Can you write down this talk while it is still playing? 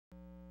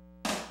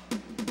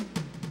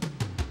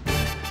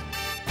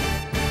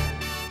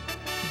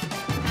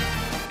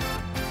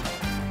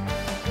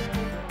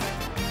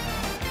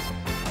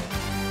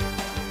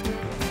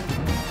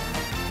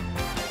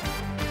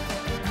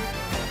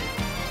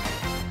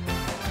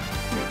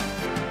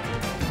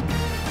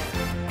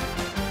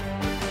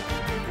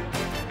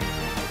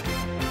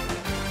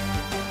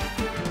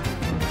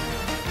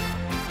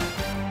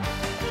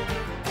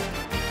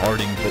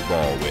Harding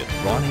Football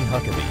with Ronnie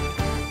Huckeba.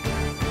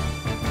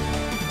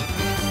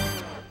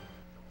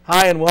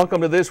 Hi, and welcome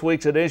to this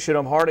week's edition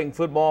of Harding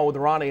Football with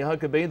Ronnie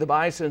Huckeba. The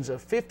Bison's a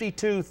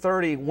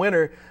 52-30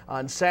 winner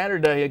on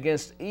Saturday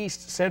against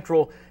East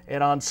Central,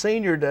 and on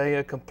Senior Day,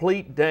 a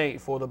complete day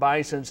for the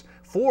Bison's.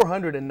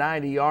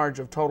 490 yards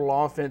of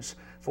total offense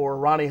for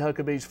Ronnie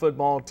Huckebe's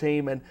football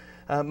team, and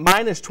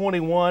minus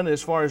 21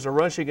 as far as the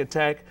rushing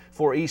attack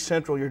for East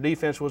Central. Your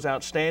defense was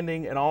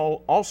outstanding and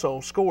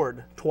also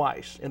scored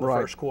twice in the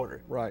first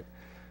quarter. Right.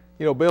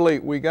 You know, Billy,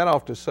 we got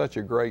off to such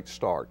a great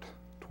start.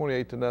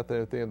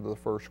 28-0 at the end of the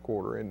first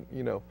quarter, and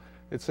you know,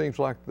 it seems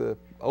like the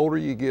older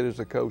you get as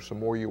a coach, the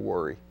more you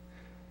worry.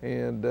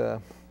 And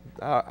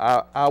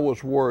I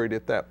was worried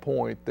at that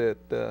point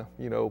that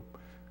you know,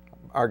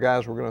 our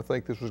guys were going to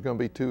think this was going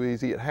to be too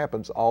easy. It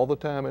happens all the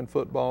time in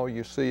football.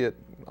 You see it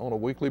on a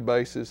weekly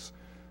basis.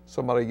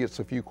 Somebody gets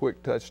a few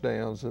quick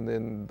touchdowns and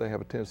then they have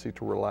a tendency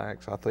to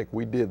relax. I think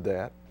we did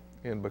that,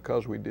 and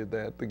because we did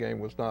that, the game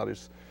was not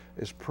as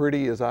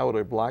pretty as I would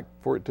have liked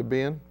for it to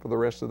be for the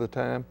rest of the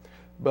time.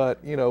 But,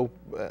 you know,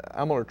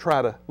 I'm going to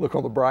try to look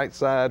on the bright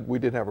side. We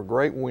did have a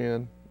great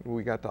win.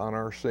 We got to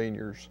honor our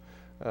seniors.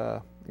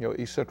 You know,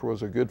 East Central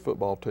was a good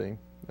football team.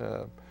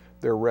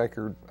 Their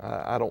record,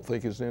 I don't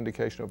think, is an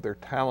indication of their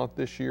talent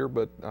this year,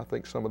 but I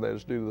think some of that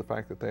is due to the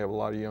fact that they have a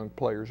lot of young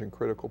players in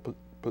critical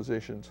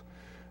positions.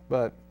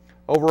 But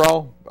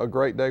overall, a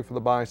great day for the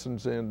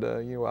Bisons, and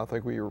you know, I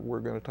think we're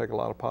going to take a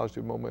lot of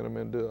positive momentum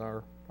into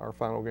our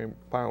final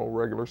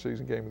regular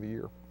season game of the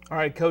year. All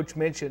right, Coach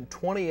mentioned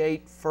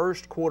 28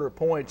 first quarter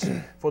points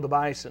for the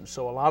Bison,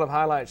 so a lot of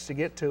highlights to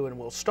get to, and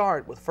we'll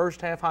start with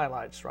first half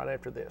highlights right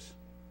after this.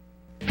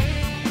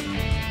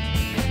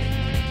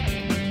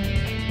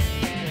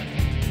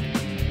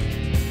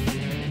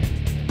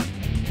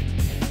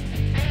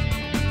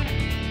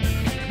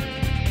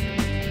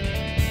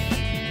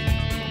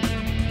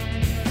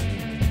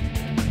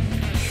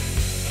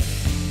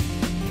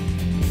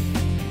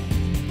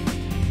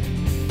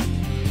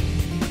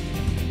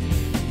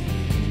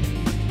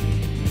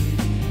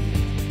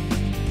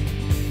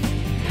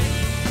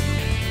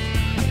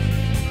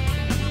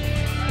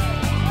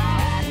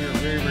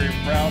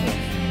 Proud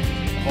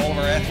of all of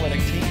our athletic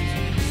teams.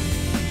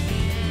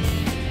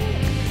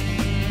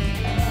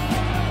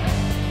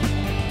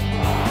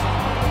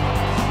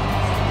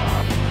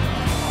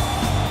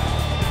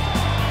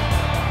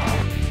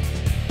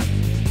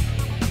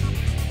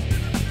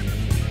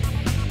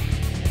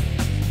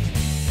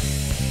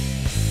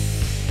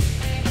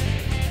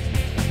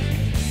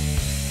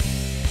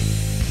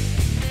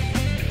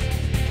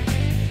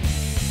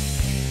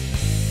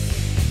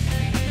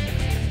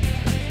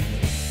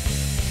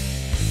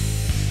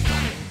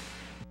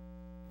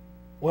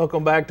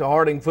 Welcome back to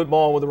Harding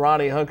Football with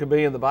Ronnie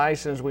Huckeba and the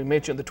Bisons. We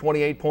mentioned the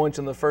 28 points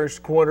in the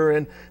first quarter,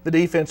 and the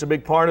defense, a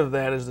big part of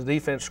that is the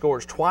defense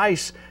scores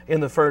twice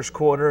in the first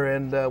quarter,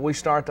 and we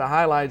start the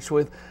highlights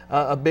with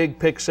a big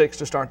pick six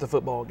to start the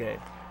football game.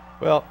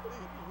 Well,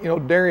 you know,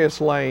 Darius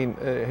Lane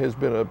has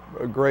been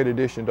a great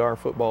addition to our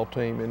football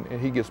team,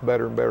 and he gets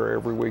better and better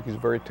every week. He's a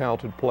very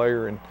talented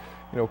player, and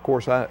you know, of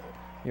course,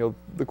 the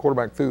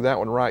quarterback threw that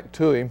one right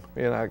to him,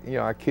 and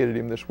I kidded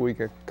him this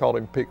week. I called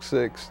him pick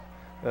six.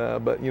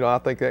 But, you know, I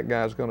think that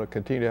guy's going to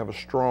continue to have a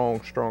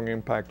strong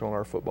impact on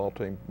our football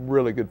team.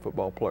 Really good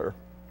football player.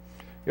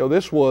 You know,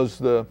 this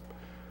was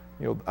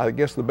I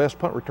guess the best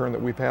punt return that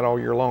we've had all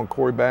year long.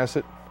 Corey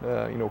Bassett,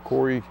 you know,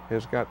 Corey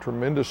has got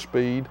tremendous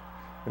speed,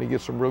 and he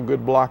gets some real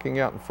good blocking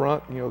out in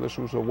front. You know, this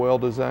was a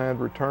well-designed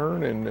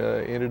return, and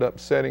ended up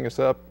setting us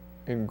up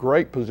in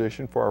great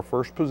position for our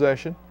first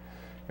possession.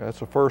 You know, that's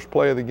the first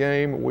play of the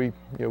game. We,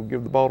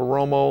 give the ball to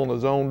Romo on the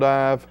zone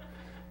dive.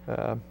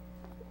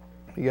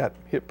 He got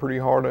hit pretty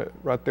hard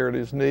right there at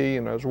his knee,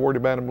 and I was worried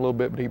about him a little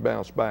bit, but he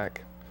bounced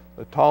back.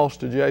 The toss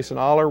to Jason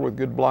Aller with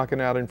good blocking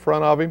out in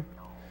front of him,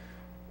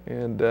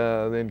 and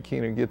then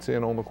Keenan gets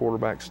in on the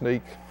quarterback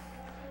sneak.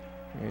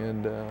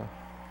 And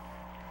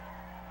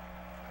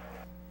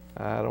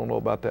I don't know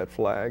about that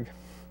flag.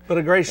 But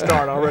a great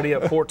start already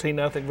up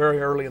 14-0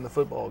 very early in the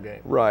football game.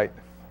 Right.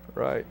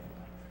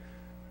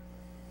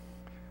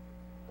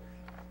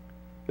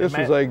 This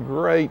was a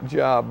great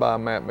job by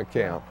Matt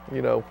McCown.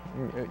 You know,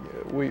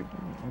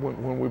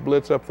 when we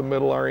blitz up the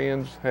middle, our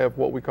ends have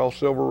what we call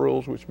silver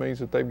rules, which means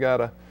that they've got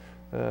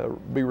to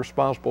be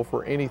responsible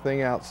for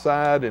anything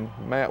outside, and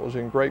Matt was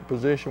in great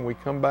position. We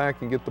come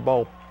back and get the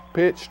ball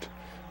pitched,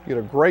 get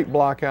a great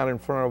block out in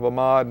front of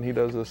Ahmad, and he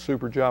does a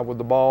super job with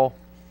the ball.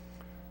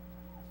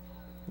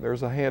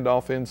 There's a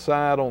handoff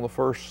inside on the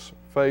first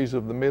phase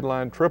of the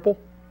midline triple.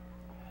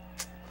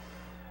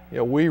 You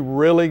know, we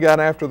really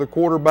got after the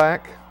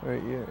quarterback.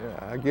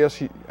 I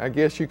guess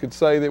you could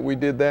say that we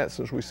did that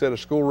since we set a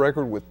school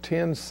record with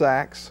 10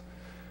 sacks.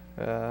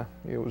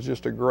 It was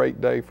just a great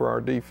day for our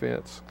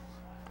defense.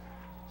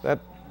 That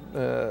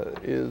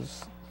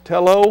is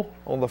Tello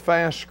on the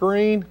fast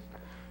screen.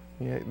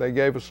 They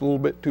gave us a little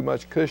bit too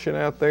much cushion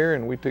out there,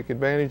 and we took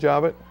advantage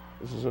of it.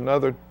 This is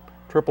another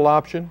triple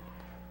option.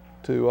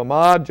 to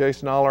Ahmad.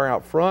 Jason Aller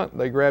out front.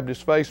 They grabbed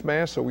his face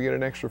mask, so we get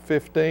an extra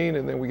 15,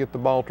 and then we get the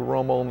ball to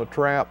Romo on the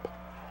trap.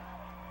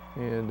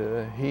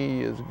 And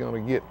he is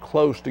going to get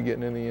close to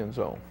getting in the end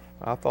zone.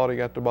 I thought he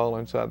got the ball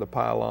inside the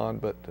pylon,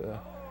 but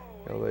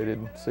they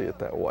didn't see it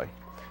that way.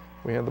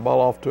 We hand the ball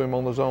off to him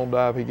on the zone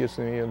dive. He gets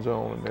in the end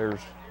zone, and there's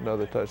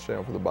another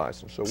touchdown for the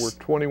Bison. So we're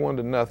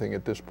 21-0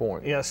 at this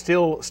point. Yeah,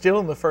 still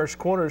in the first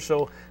quarter,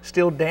 so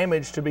still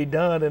damage to be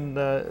done, and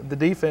the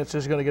defense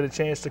is going to get a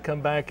chance to come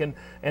back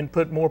and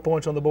put more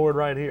points on the board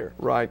right here.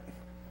 Right.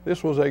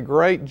 This was a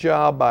great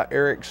job by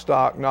Eric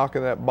Stock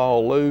knocking that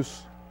ball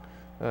loose.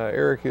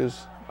 Eric is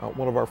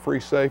one of our free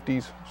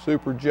safeties.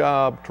 Super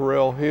job.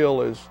 Terrell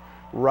Hill is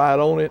right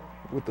on it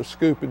with the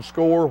scoop and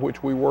score,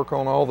 which we work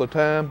on all the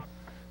time.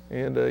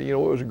 And, it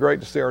was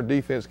great to see our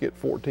defense get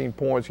 14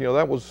 points.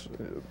 That was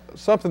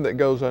something that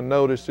goes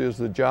unnoticed is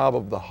the job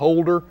of the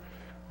holder.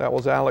 That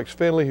was Alex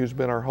Finley, who's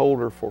been our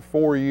holder for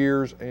 4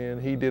 years, and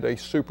he did a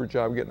super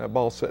job getting that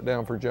ball set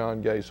down for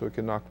John Gay so he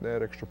could knock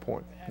that extra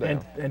point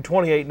down. And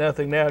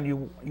 28-0 now.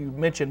 You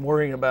mentioned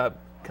worrying about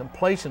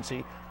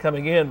complacency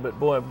coming in, but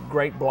boy, a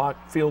great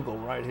block field goal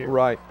right here.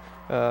 Right.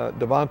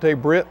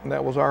 Devontae Britt, and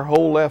that was our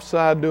whole left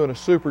side doing a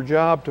super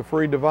job to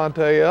free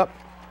Devontae up.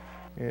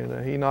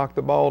 And he knocked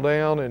the ball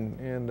down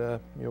and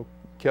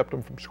kept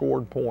them from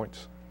scoring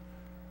points.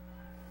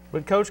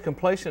 But Coach,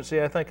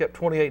 complacency, I think at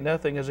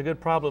 28-0 is a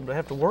good problem to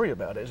have to worry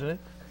about, isn't it?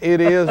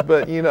 It is,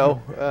 but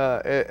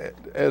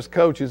as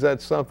coaches,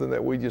 that's something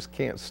that we just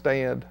can't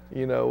stand.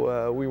 We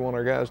want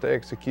our guys to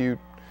execute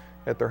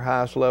at their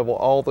highest level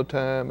all the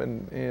time,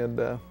 and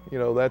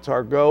that's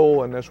our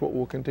goal, and that's what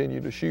we'll continue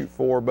to shoot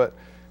for. But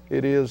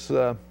it is,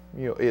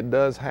 it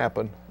does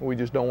happen. We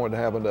just don't want it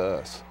to happen to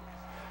us.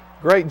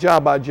 Great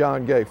job by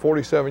John Gay,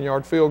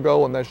 47-yard field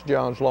goal, and that's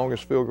John's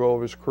longest field goal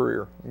of his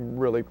career. I'm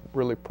really,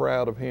 really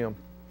proud of him.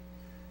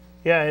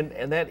 Yeah,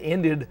 and that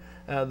ended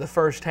the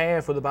first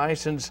half with the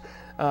Bisons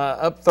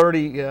up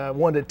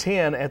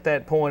 31-10 at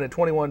that point, a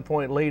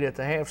 21-point lead at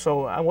the half.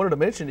 So I wanted to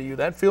mention to you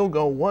that field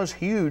goal was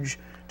huge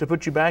to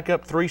put you back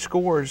up 3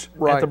 scores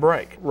at the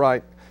break.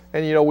 Right.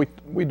 And,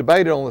 we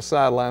debated on the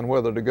sideline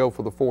whether to go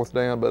for the 4th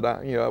down,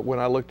 but, when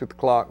I looked at the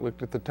clock,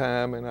 looked at the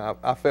time, and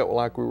I felt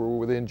like we were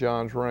within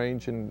John's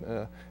range, and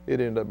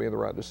it ended up being the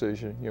right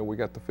decision. We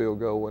got the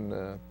field goal,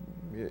 and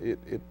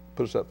it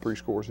put us up 3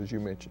 scores, as you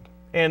mentioned.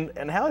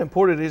 And how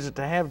important is it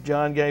to have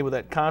John Gay with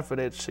that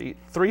confidence?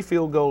 3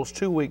 field goals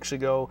 2 weeks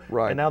ago,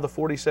 right, and now the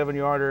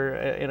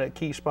 47-yarder in a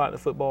key spot in the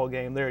football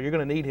game there. You're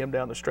going to need him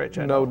down the stretch,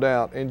 I know. No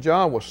doubt. And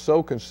John was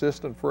so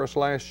consistent for us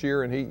last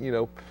year, and he,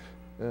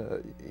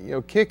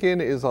 kicking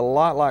is a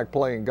lot like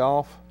playing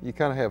golf. You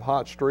kind of have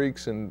hot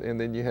streaks, and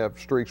then you have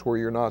streaks where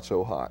you're not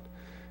so hot.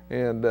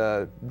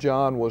 And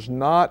John was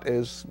not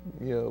as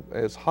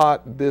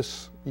hot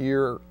this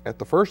year at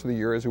the first of the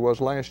year as he was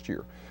last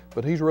year.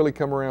 But he's really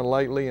come around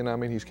lately,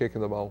 and he's kicking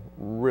the ball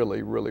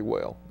really, really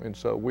well. And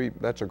so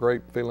that's a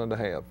great feeling to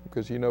have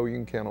because you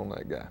can count on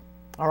that guy.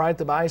 All right,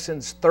 the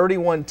Bisons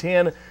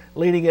 31-10,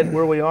 leading it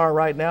where we are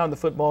right now in the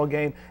football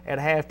game at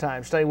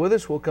halftime. Stay with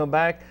us. We'll come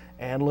back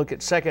and look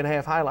at second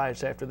half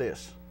highlights after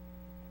this.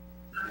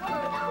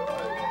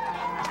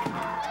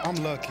 I'm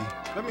lucky.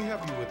 Let me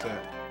help you with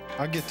that.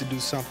 I get to do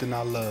something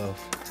I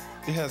love.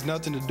 It has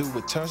nothing to do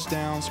with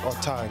touchdowns or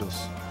titles.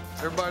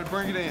 Everybody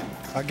bring it in.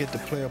 I get to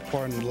play a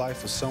part in the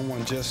life of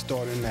someone just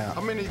starting out.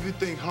 How many of you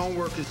think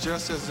homework is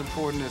just as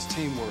important as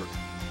teamwork?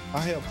 I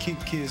help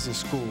keep kids in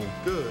school.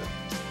 Good.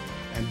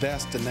 And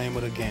that's the name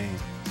of the game.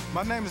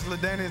 My name is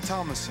LaDainian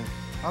Thomason.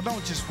 I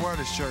don't just wear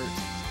the shirt,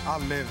 I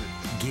live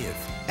it. Give,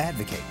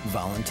 advocate,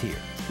 volunteer.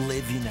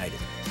 Live United.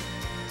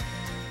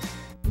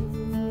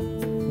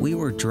 We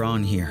were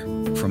drawn here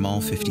from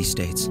all 50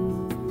 states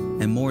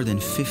and more than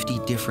 50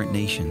 different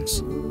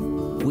nations.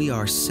 We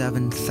are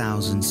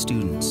 7,000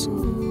 students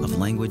of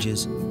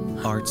languages,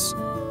 arts,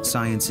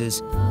 sciences,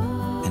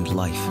 and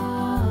life.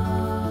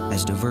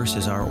 As diverse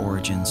as our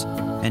origins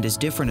and as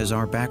different as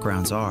our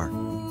backgrounds are,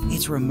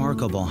 it's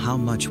remarkable how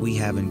much we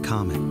have in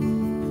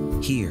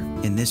common here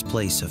in this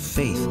place of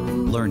faith,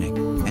 learning,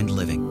 and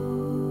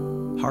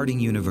living. Harding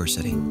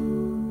University.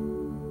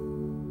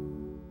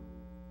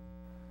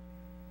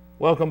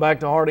 Welcome back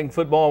to Harding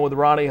Football with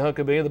Ronnie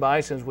Huckeba. The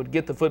Bisons would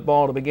get the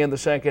football to begin the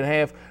second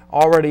half,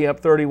 already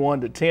up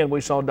 31-10. We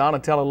saw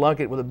Donatella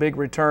Luckett with a big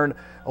return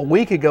a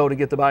week ago to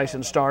get the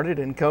Bisons started.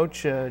 And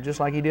Coach,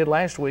 just like he did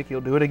last week, he'll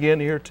do it again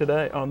here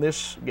today on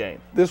this game.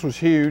 This was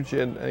huge,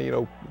 and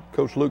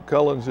Coach Luke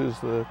Cullins is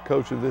the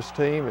coach of this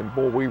team, and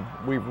boy,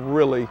 we've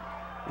really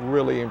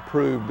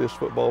improved this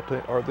football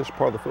team, or this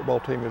part of the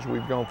football team, as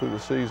we've gone through the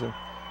season.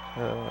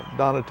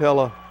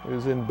 Donatella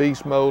is in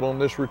beast mode on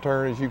this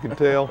return, as you can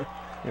tell.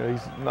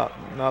 He's not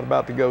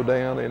about to go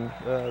down, and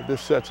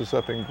this sets us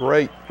up in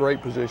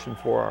great position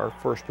for our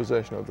first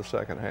possession of the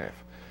second half.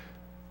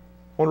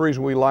 One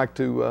reason we like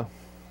to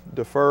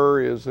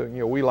defer is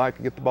we like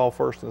to get the ball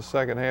first in the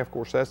second half. Of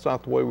course, that's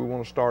not the way we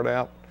want to start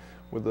out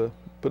with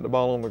putting the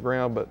ball on the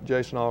ground, but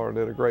Jason Aller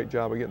did a great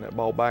job of getting that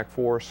ball back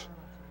for us.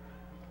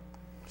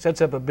 Sets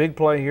up a big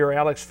play here.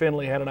 Alex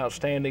Finley had an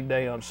outstanding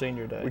day on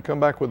senior day. We come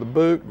back with a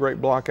boot,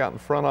 great block out in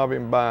front of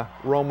him by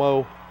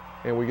Romo,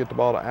 and we get the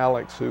ball to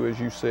Alex, who, as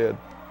you said,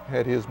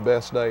 had his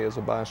best day as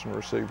a Bison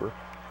receiver.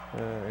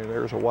 And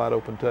there's a wide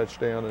open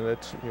touchdown, and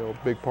that's, a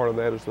big part of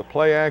that is the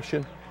play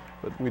action,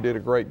 but we did a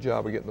great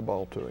job of getting the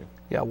ball to him.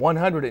 Yeah,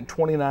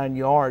 129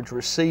 yards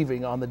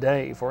receiving on the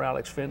day for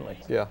Alex Finley.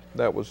 Yeah,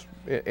 that was,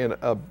 and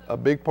a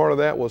big part of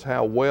that was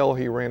how well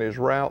he ran his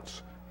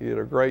routes. He did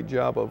a great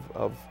job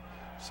of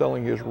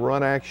selling his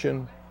run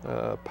action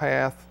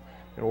path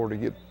in order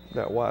to get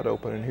that wide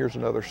open. And here's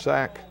another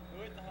sack.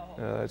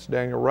 It's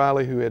Daniel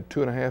Riley, who had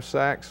 2.5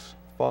 sacks.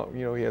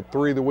 He had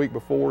 3 the week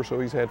before, so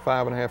he's had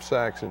 5.5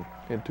 sacks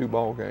in 2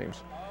 ball games.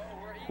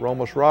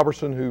 Romus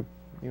Robertson, who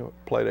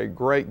played a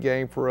great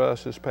game for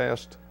us this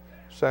past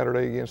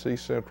Saturday against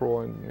East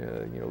Central,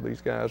 and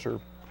these guys are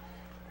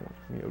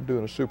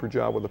doing a super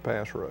job with the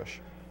pass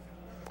rush.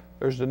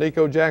 There's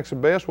Danico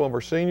Jackson-Best, one of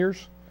our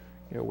seniors,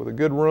 with a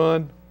good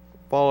run.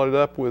 Followed it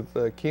up with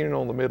Keenan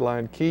on the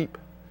midline keep,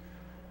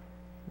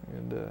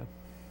 and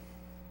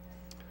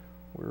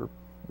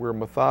we're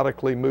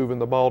methodically moving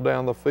the ball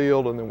down the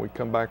field, and then we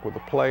come back with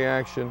a play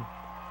action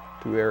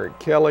to Eric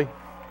Kelly.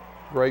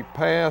 Great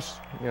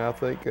pass. I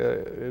think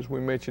as we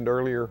mentioned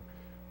earlier,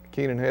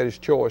 Keenan had his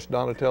choice.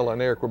 Donatella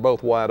and Eric were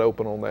both wide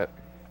open on that.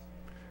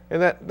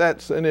 And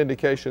that's an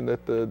indication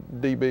that the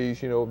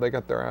DBs, they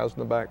got their eyes in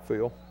the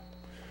backfield.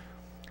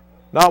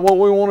 Not what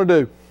we want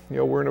to do.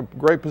 We're in a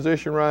great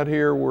position right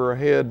here. We're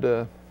ahead,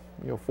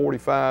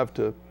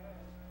 45-10,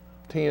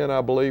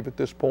 I believe, at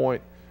this point.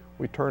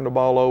 We turn the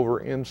ball over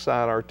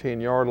inside our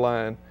 10-yard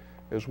line.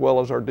 As well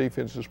as our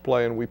defense is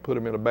playing, we put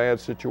them in a bad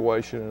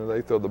situation, and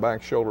they throw the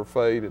back shoulder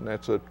fade, and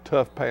that's a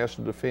tough pass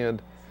to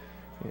defend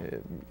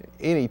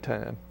any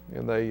time,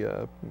 and they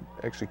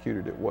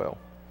executed it well.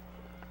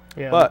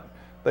 Yeah. But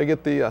they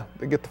get the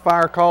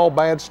fire call,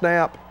 bad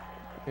snap,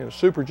 and a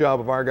super job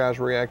of our guys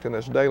reacting.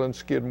 That's Dalen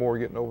Skidmore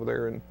getting over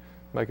there and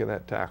making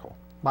that tackle.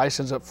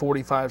 Bison's up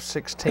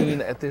 45-16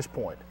 at this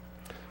point.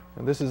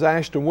 And this is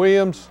Ashton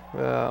Williams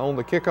on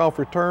the kickoff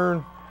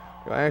return.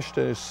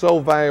 Ashton is so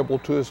valuable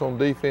to us on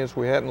defense.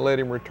 We hadn't let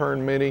him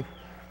return many,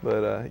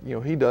 but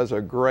he does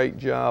a great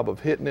job of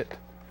hitting it,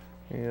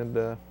 and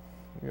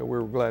we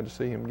were glad to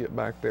see him get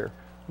back there.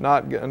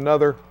 Not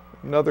another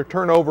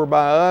turnover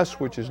by us,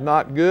 which is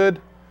not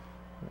good.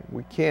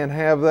 We can't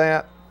have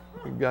that.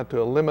 We've got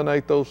to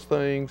eliminate those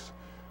things.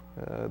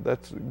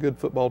 That's good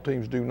football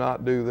teams do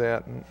not do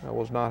that, and I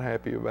was not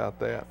happy about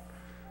that.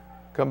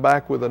 Come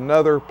back with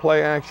another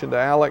play action to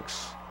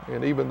Alex,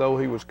 and even though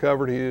he was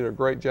covered, he did a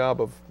great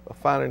job of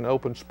finding an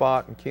open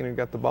spot, and Keenan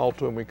got the ball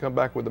to him. We come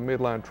back with a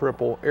midline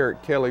triple.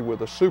 Eric Kelly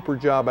with a super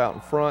job out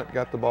in front,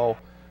 got the ball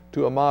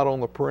to Ahmad on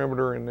the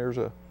perimeter, and there's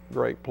a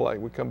great play.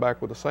 We come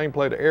back with the same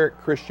play to Eric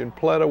Christian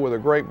Pleta with a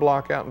great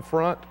block out in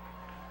front,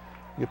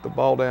 get the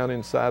ball down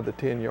inside the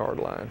 10-yard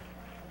line.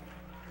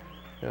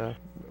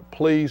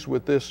 Pleased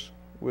with this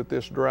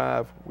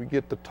drive. We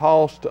get the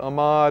toss to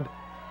Ahmad,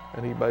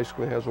 and he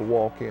basically has a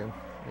walk-in,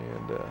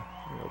 and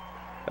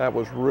that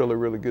was really,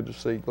 really good to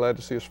see. Glad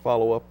to see us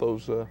follow up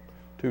those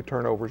 2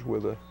 turnovers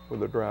with a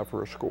drive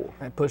for a score.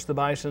 And puts the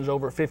Bisons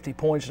over 50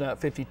 points now,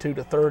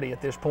 52-30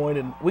 at this point,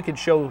 and we could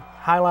show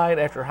highlight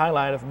after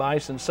highlight of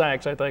Bison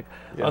sacks, I think,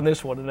 on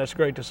this one, and that's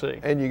great to see.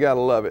 And you got to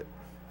love it.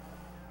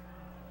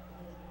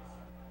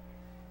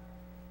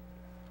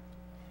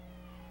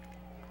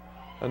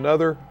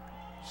 Another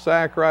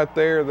sack right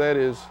there. That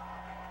is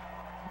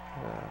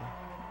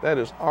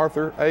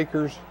Arthur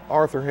Akers.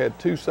 Arthur had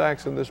 2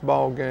 sacks in this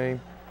ball game.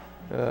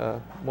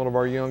 One of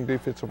our young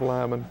defensive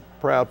linemen.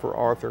 Proud for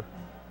Arthur.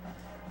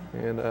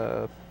 And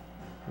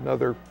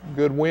another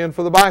good win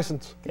for the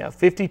Bisons. Yeah,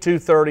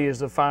 52-30 is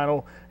the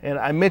final. And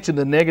I mentioned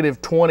the negative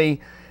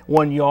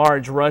 21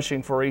 yards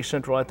rushing for East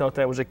Central. I thought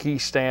that was a key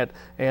stat,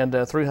 and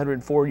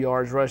 304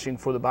 yards rushing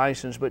for the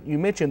Bisons. But you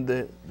mentioned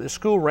the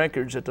school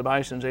records that the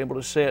Bisons able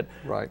to set.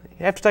 Right.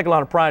 You have to take a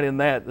lot of pride in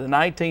that. The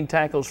 19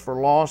 tackles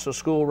for loss, a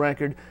school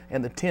record,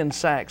 and the 10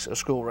 sacks, a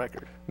school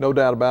record. No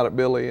doubt about it,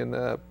 Billy. And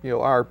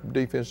our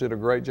defense did a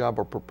great job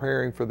of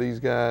preparing for these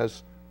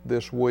guys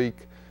this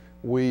week.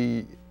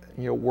 We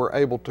were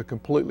able to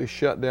completely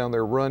shut down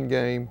their run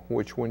game,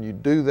 which when you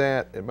do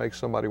that, it makes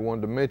somebody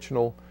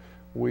one-dimensional.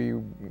 We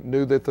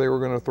knew that they were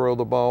going to throw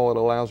the ball. It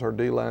allows our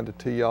D-line to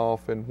tee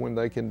off, and when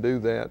they can do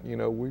that,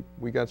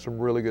 we got some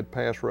really good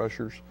pass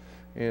rushers,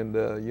 and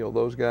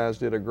those guys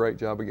did a great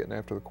job of getting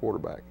after the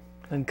quarterback.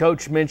 And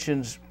Coach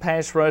mentions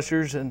pass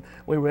rushers, and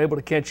we were able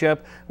to catch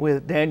up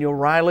with Daniel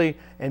Riley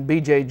and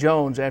B.J.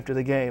 Jones after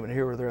the game, and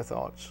here were their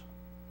thoughts.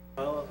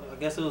 Well, I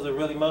guess it was a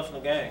really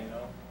emotional game,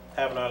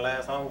 having our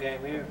last home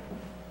game here.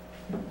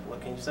 What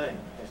can you say?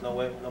 There's no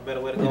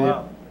better way to go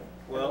out.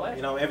 Well,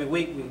 every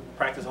week we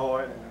practice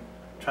hard and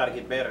try to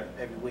get better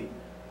every week.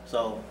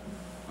 So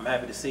I'm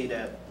happy to see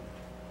that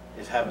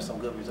it's having some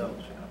good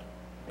results.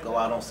 Go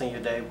out on senior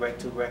day, break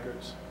 2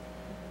 records.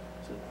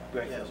 So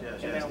great. Yes.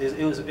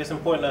 It's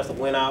important to us to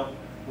win out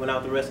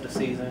the rest of the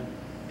season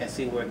and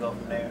see where it goes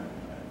from there.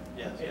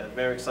 Yes,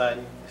 very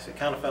exciting. It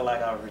kind of felt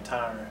like I was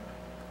retiring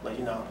But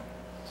you know,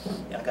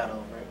 yeah, I got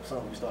over it as soon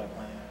as we started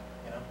playing.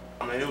 You know.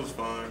 I mean, it was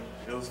fun.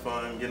 It was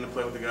fun getting to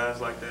play with the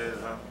guys like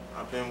that.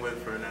 I've been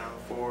with for now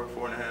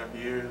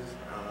 4.5 years.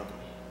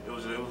 It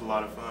was a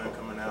lot of fun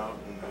coming out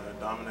and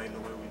dominating the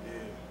way we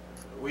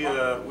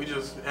did. We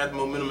just had the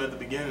momentum at the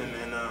beginning,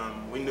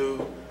 and we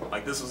knew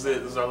like this was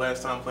it. This is our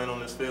last time playing on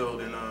this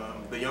field, and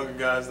the younger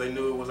guys, they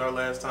knew it was our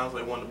last time, so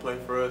they wanted to play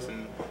for us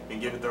and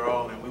give it their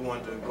all, and we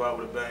wanted to go out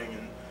with a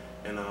bang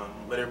and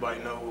let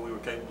everybody know what we were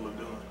capable of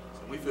doing.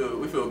 So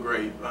we feel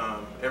great.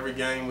 Every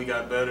game we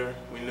got better.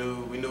 We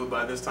knew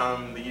by this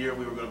time of the year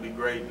we were going to be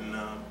great,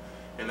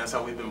 and that's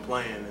how we've been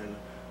playing. And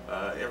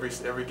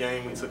every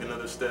game we took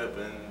another step,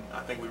 and I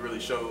think we really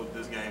showed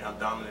this game how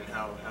dominant,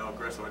 how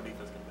aggressive our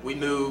defense can be.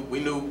 We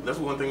knew that's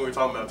one thing we were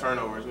talking about,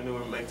 turnovers. We knew we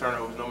would make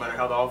turnovers no matter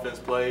how the offense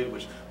played,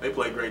 which they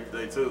played great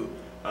today too.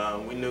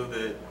 We knew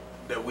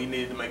that we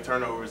needed to make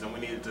turnovers, and we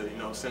needed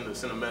to send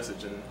a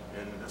message, and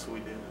that's what we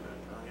did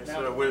today. Yes,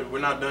 sir. We're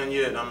not done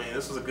yet. I mean,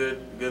 this was a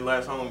good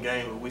last home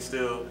game, but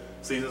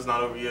season's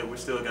not over yet. We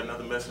still got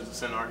another message to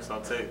send to Arkansas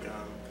Tech.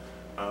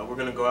 We're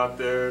going to go out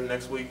there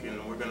next week,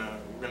 and we're gonna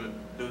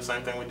do the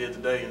same thing we did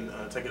today and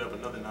take it up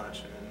another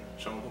notch and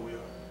show them who we are.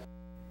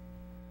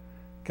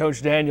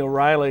 Coach Daniel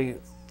Riley,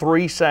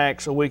 3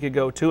 sacks a week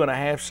ago,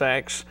 2.5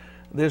 sacks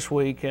this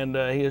week, and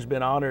he has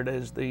been honored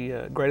as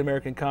the Great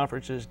American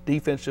Conference's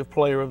Defensive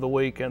Player of the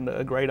Week, and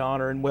a great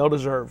honor and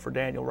well-deserved for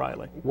Daniel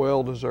Riley.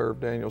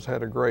 Well-deserved. Daniel's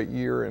had a great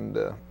year, and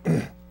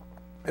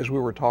as we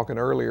were talking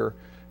earlier,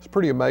 it's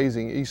pretty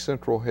amazing. East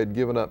Central had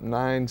given up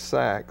 9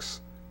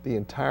 sacks the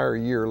entire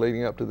year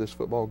leading up to this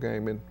football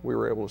game, and we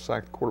were able to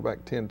sack the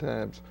quarterback 10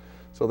 times.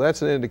 So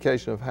that's an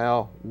indication of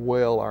how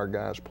well our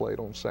guys played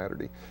on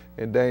Saturday.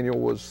 And Daniel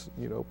was,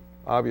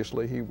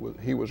 obviously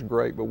he was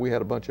great, but we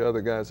had a bunch of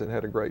other guys that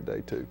had a great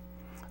day too.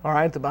 All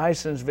right, the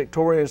Bisons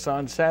victorious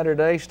on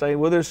Saturday. Stay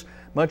with us.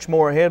 Much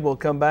more ahead. We'll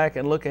come back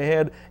and look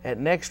ahead at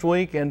next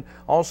week, and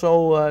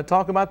also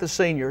talk about the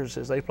seniors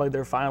as they played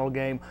their final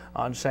game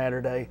on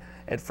Saturday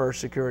at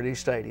First Security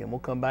Stadium. We'll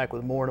come back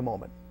with more in a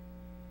moment.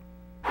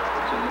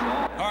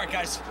 All right,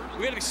 guys,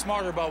 we gotta be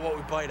smarter about what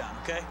we bite on,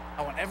 okay?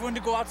 I want everyone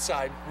to go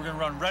outside. We're gonna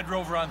run Red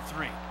Rover on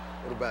 3.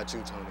 What about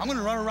you, Tony? I'm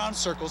gonna run around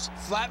circles,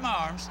 flat my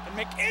arms, and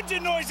make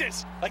engine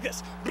noises like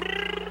this.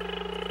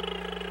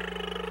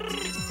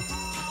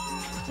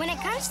 When it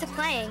comes to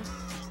playing,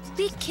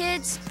 we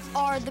kids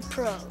are the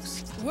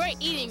pros. We're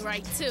eating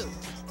right, too.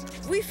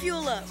 We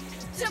fuel up.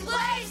 To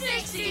play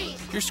 60!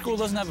 Your school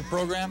doesn't have a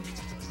program?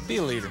 Be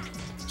a leader.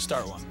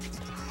 Start one.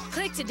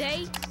 Click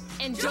today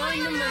and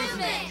join the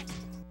movement.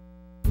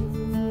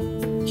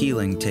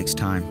 Healing takes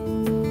time.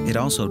 It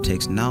also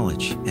takes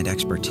knowledge and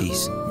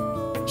expertise.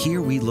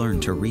 Here we learn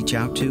to reach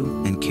out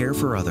to and care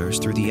for others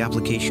through the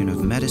application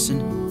of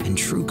medicine and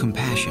true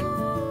compassion.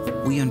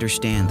 We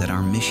understand that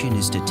our mission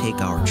is to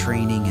take our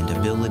training and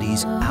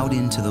abilities out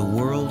into the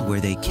world where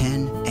they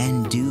can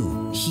and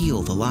do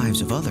heal the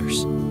lives of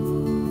others.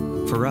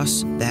 For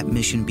us, that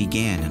mission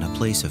began in a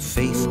place of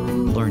faith,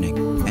 learning,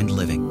 and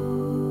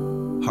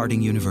living.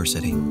 Harding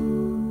University.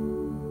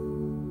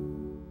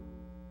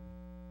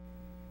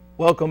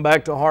 Welcome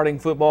back to Harding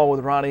Football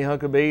with Ronnie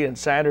Huckeba, and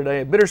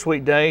Saturday, a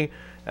bittersweet day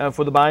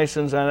for the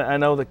Bisons. I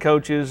know the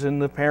coaches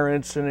and the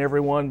parents and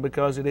everyone,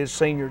 because it is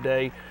senior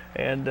day,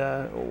 and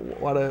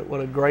what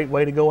a great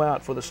way to go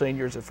out for the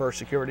seniors at First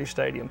Security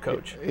Stadium,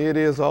 Coach. It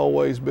is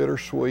always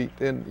bittersweet,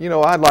 and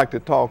I'd like to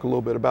talk a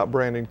little bit about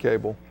Brandon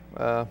Cable.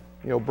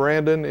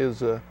 Brandon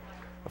is a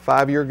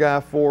 5-year guy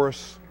for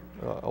us,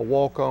 a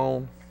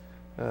walk-on,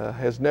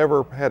 has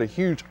never had a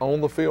huge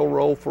on-the-field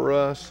role for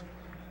us.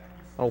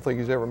 I don't think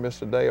he's ever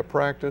missed a day of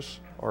practice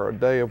or a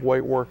day of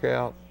weight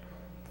workout.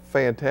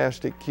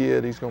 Fantastic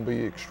kid. He's going to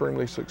be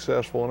extremely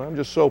successful, and I'm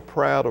just so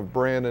proud of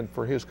Brandon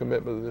for his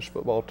commitment to this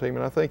football team.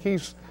 And I think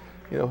he's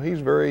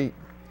very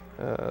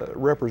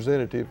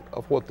representative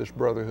of what this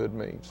brotherhood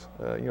means.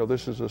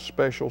 This is a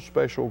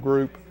special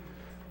group.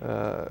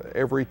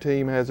 Every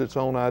team has its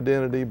own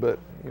identity, but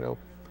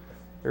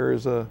there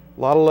is a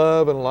lot of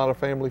love and a lot of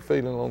family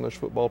feeling on this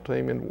football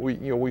team, and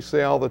we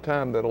say all the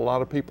time that a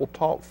lot of people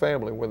talk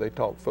family when they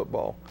talk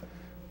football,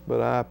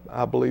 but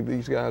I believe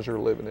these guys are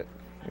living it,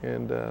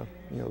 and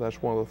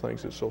that's one of the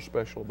things that's so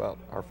special about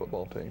our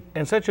football team.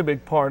 And such a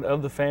big part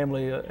of the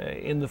family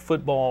in the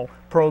football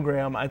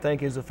program, I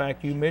think, is the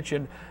fact you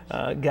mentioned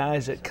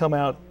guys that come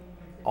out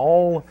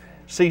all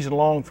season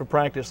long for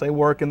practice. They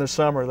work in the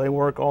summer, they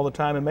work all the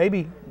time, and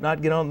maybe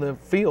not get on the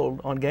field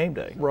on game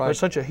day. Right. They're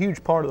such a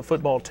huge part of the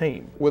football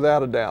team.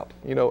 Without a doubt.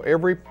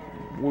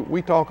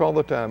 We talk all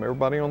the time,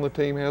 everybody on the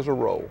team has a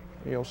role.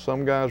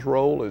 Some guys'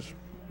 role is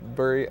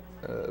very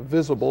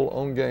visible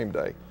on game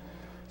day.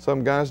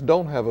 Some guys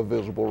don't have a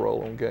visible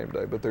role on game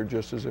day, but they're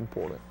just as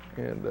important.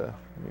 And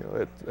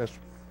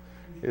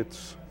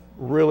it's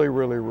really,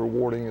 really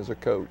rewarding as a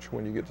coach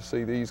when you get to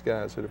see these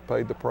guys that have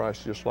paid the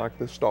price just like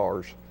the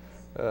stars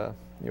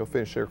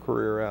finish their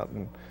career out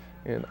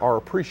and are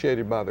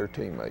appreciated by their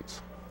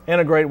teammates. And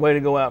a great way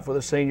to go out for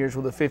the seniors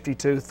with a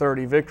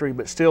 52-30 victory,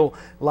 but still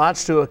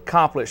lots to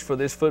accomplish for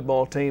this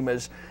football team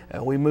as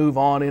we move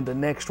on into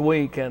next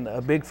week, and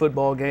a big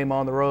football game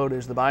on the road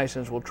as the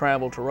Bisons will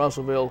travel to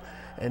Russellville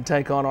and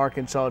take on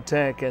Arkansas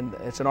Tech. And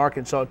it's an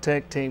Arkansas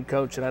Tech team,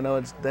 Coach, and I know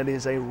that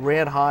is a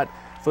red-hot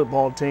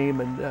football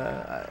team,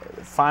 and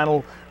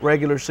final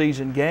regular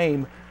season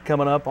game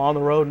coming up on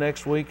the road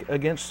next week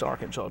against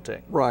Arkansas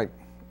Tech. Right.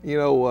 You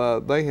know,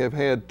 they have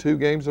had 2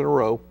 games in a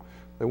row.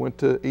 They went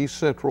to East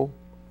Central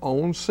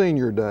on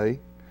Senior Day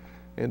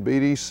and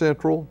beat East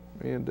Central.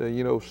 And,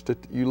 you know,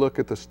 you look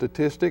at the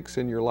statistics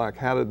and you're like,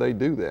 how did they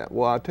do that?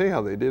 Well, I'll tell you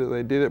how they did it.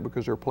 They did it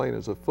because they're playing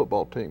as a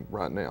football team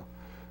right now.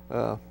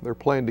 They're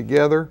playing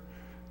together.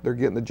 They're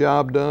getting the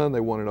job done.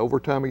 They won in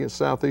overtime against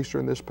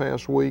Southeastern this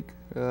past week.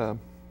 You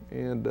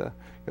know,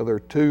 there are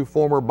 2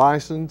 former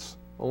Bisons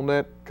on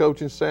that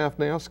coaching staff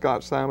now.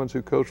 Scott Simons,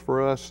 who coached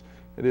for us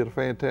and did a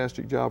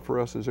fantastic job for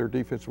us as their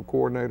defensive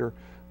coordinator.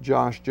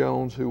 Josh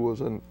Jones, who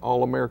was an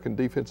All-American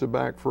defensive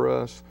back for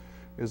us,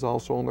 is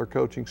also on their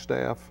coaching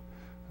staff.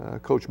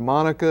 Coach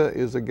Monica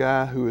is a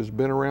guy who has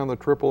been around the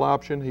triple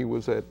option. He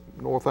was at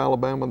North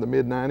Alabama in the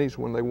mid-90s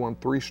when they won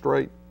 3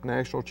 straight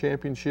national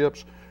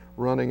championships,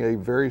 running a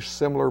very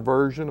similar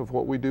version of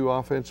what we do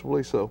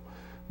offensively. So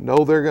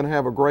know they're going to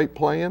have a great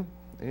plan,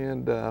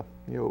 and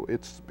you know,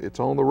 it's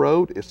on the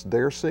road. It's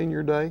their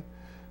senior day.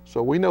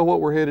 So we know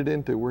what we're headed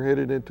into. We're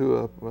headed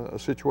into a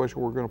situation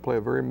where we're going to play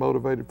a very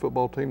motivated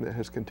football team that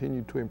has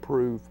continued to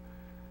improve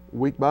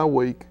week by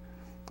week.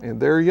 And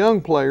they're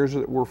young players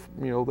that were,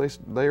 you know,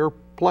 they are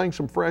playing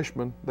some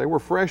freshmen. They were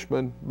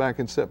freshmen back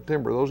in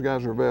September. Those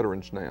guys are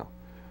veterans now.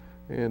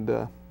 And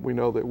we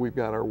know that we've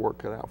got our work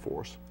cut out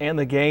for us. And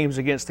the games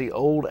against the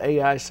old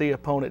AIC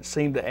opponents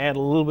seem to add a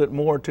little bit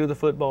more to the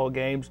football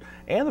games.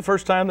 And the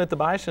first time that the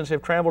Bisons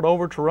have traveled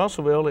over to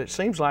Russellville, it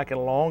seems like in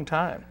a long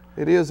time.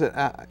 It is.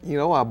 You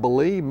know, I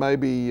believe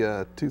maybe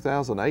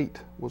 2008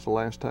 was the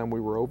last time we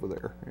were over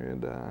there.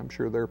 And I'm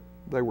sure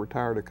they were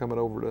tired of coming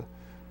over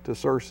to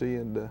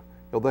Searcy. And you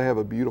know, they have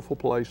a beautiful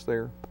place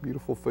there,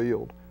 beautiful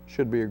field.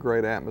 Should be a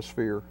great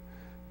atmosphere.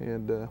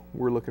 And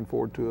we're looking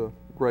forward to a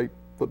great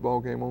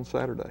football game on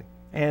Saturday.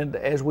 And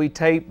as we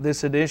tape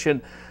this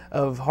edition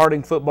of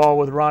Harding Football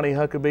with Ronnie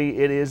Huckeba,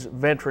 it is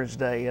Veterans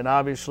Day, and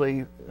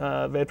obviously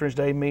Veterans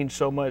Day means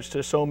so much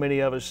to so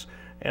many of us,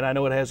 and I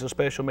know it has a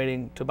special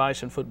meaning to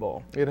Bison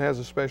football. It has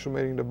a special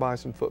meaning to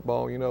Bison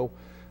football. You know,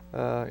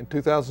 in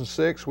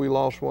 2006 we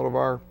lost one of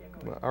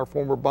our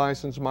former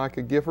Bisons,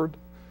 Micah Gifford,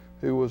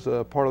 who was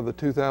part of the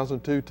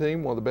 2002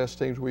 team, one of the best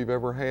teams we've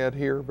ever had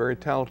here, very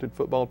talented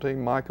football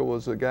team. Micah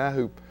was a guy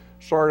who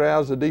started out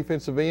as a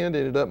defensive end,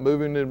 ended up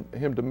moving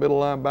him to middle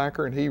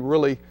linebacker, and he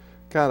really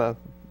kind of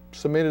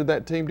cemented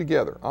that team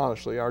together,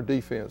 honestly, our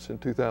defense in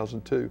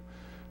 2002.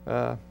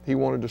 He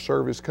wanted to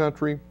serve his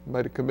country,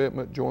 made a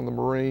commitment, joined the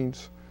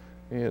Marines,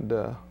 and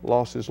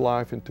lost his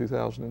life in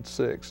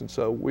 2006. And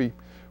so we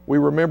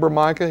remember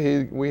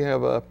Micah. We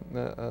have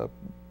a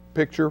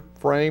picture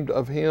framed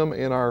of him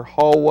in our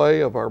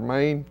hallway of our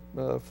main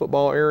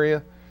football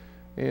area.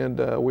 And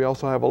we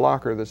also have a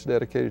locker that's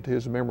dedicated to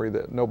his memory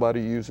that nobody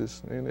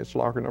uses, and it's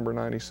locker number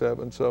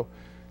 97. So,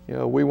 you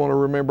know, we want to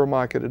remember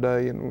Micah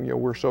today, and, you know,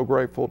 we're so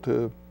grateful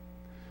to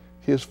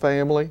his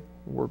family.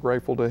 We're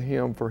grateful to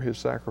him for his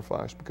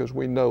sacrifice, because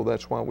we know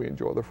that's why we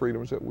enjoy the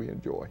freedoms that we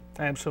enjoy.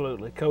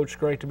 Absolutely. Coach,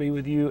 great to be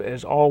with you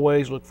as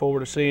always. Look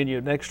forward to seeing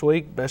you next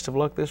week. Best of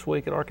luck this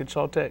week at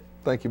Arkansas Tech.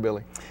 Thank you,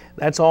 Billy.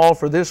 That's all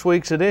for this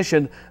week's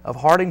edition of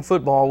Harding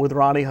Football with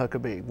Ronnie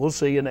Huckeba. We'll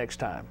see you next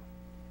time.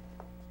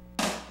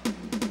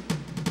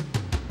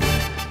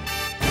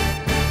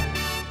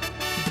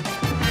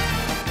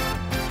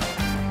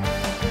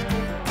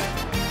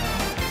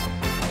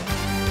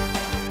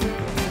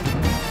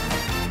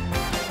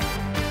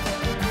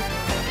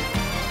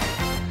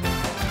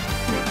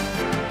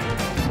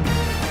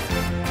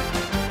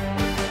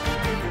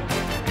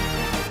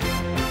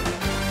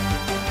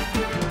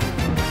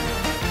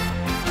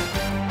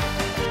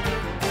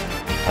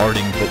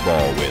 Harding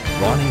Football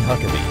with Ronnie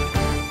Huckeba.